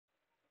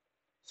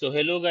So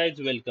hello guys,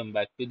 welcome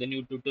back to the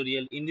new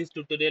tutorial. In this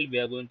tutorial, we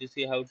are going to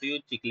see how to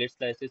use Chiclet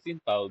slices in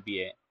Power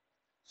BI.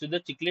 So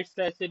the Chiclet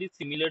slicer is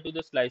similar to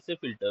the slicer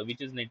filter,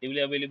 which is natively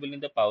available in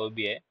the Power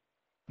BI,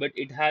 but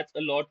it has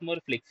a lot more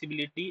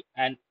flexibility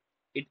and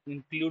it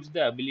includes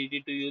the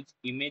ability to use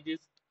images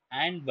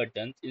and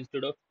buttons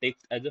instead of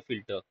text as a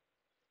filter.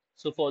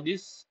 So for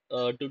this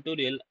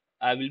tutorial,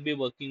 I will be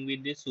working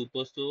with this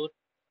Superstore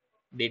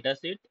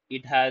dataset.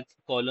 It has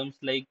columns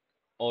like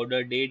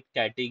order date,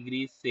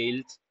 category,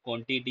 sales,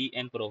 quantity,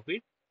 and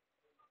profit.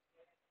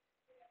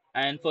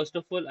 And first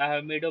of all, I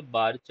have made a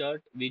bar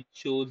chart which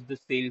shows the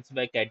sales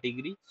by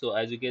category. So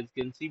as you guys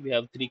can see, we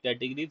have three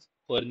categories: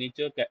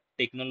 furniture,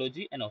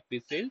 technology, and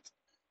office sales.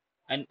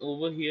 And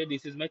over here,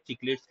 this is my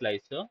chiclet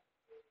slicer.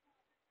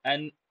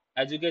 And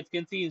as you guys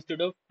can see,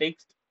 instead of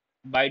text,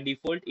 by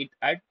default, it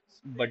adds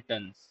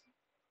buttons.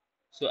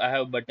 So I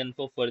have a button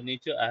for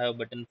furniture, I have a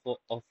button for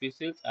office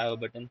sales, I have a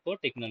button for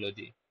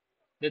technology.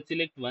 Let's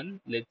select one.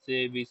 Let's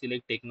say we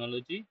select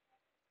technology.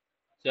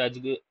 So as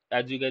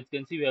you guys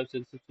can see, we have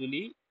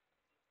successfully.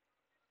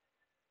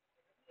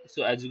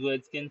 So as you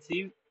guys can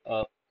see,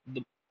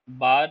 the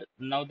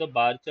the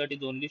bar chart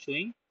is only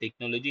showing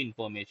technology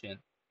information.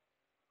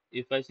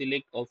 If I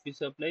select office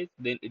supplies,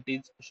 then it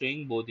is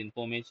showing both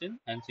information,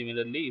 and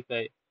similarly, if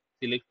I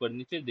select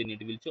furniture, then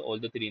it will show all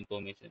the three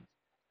information.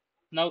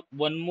 Now,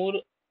 one more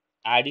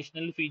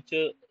additional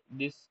feature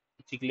this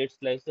chiclet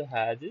slicer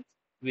has is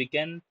we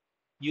can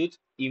use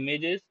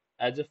images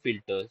as a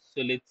filter.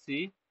 So let's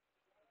see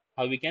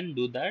how we can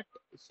do that.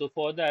 So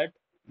for that,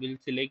 we'll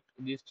select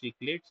this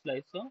chiclet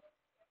slicer.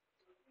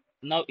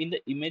 Now in the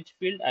image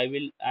field, I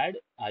will add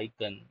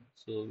icon.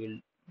 So we'll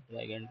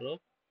drag and drop.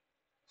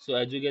 So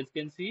as you guys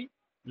can see,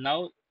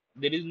 now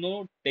there is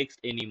no text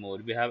anymore.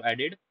 We have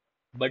added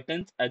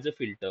buttons as a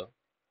filter.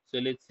 So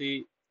let's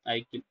see,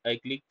 I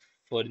click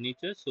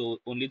furniture. So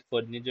only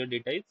furniture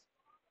data is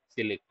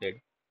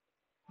selected.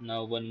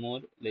 Now one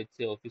more, let's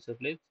say office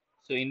supplies.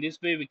 So in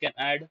this way, we can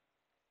add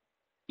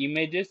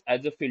images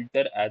as a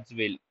filter as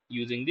well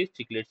using this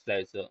chiclet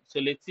slicer. So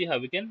let's see how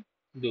we can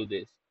do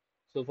this.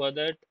 So for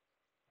that,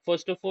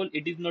 first of all,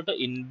 it is not an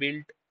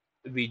inbuilt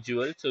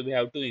visual, so we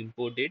have to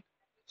import it.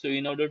 So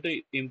in order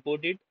to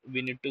import it,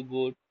 we need to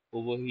go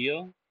over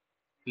here,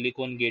 click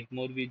on get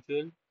more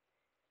visual,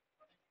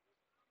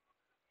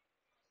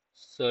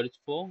 search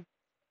for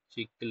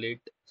chiclet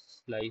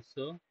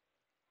slicer,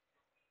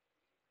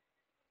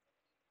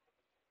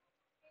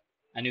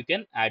 and you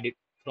can add it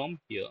from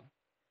here.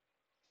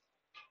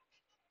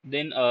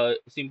 Then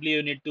simply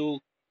you need to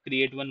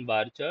create one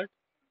bar chart.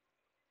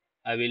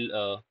 I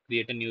will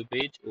create a new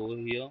page over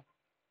here.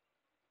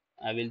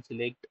 I will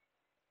select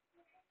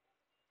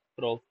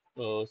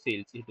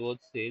sales. It was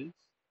sales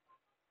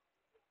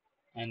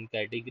and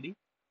category.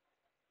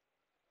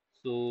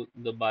 So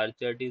the bar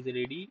chart is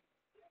ready.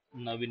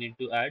 Now we need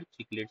to add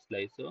chiclet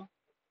slicer.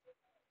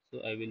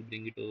 So I will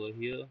bring it over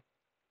here.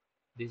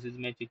 This is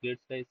my chiclet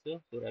slicer.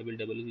 So I will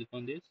double click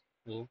on this.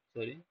 Oh,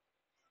 sorry.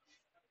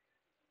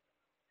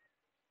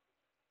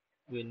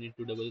 We need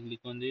to double click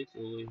on this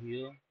over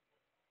here.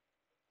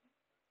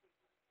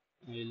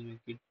 I will make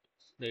it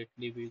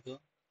slightly bigger.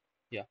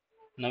 Yeah.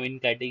 Now in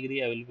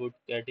category, I will put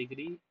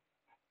category.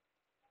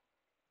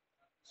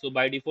 So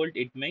by default,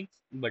 it makes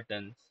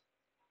buttons.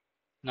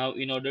 Now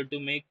in order to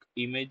make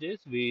images,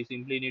 we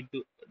simply need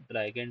to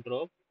drag and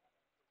drop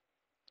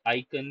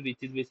icon, which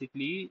is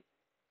basically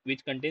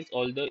which contains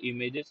all the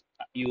images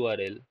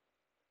URL.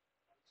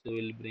 So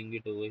we'll bring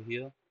it over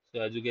here.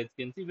 So as you guys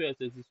can see, we have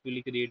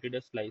successfully created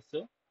a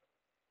slicer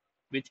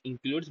which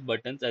includes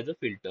buttons as a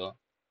filter.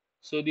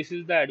 So this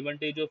is the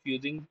advantage of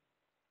using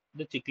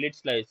the chiclet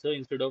slicer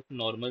instead of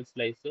normal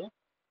slicer.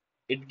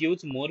 It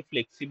gives more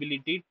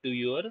flexibility to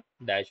your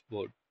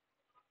dashboard.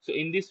 So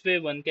in this way,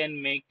 one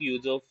can make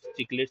use of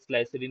chiclet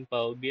slicer in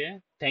Power BI.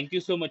 Thank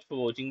you so much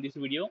for watching this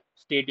video.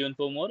 Stay tuned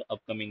for more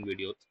upcoming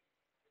videos.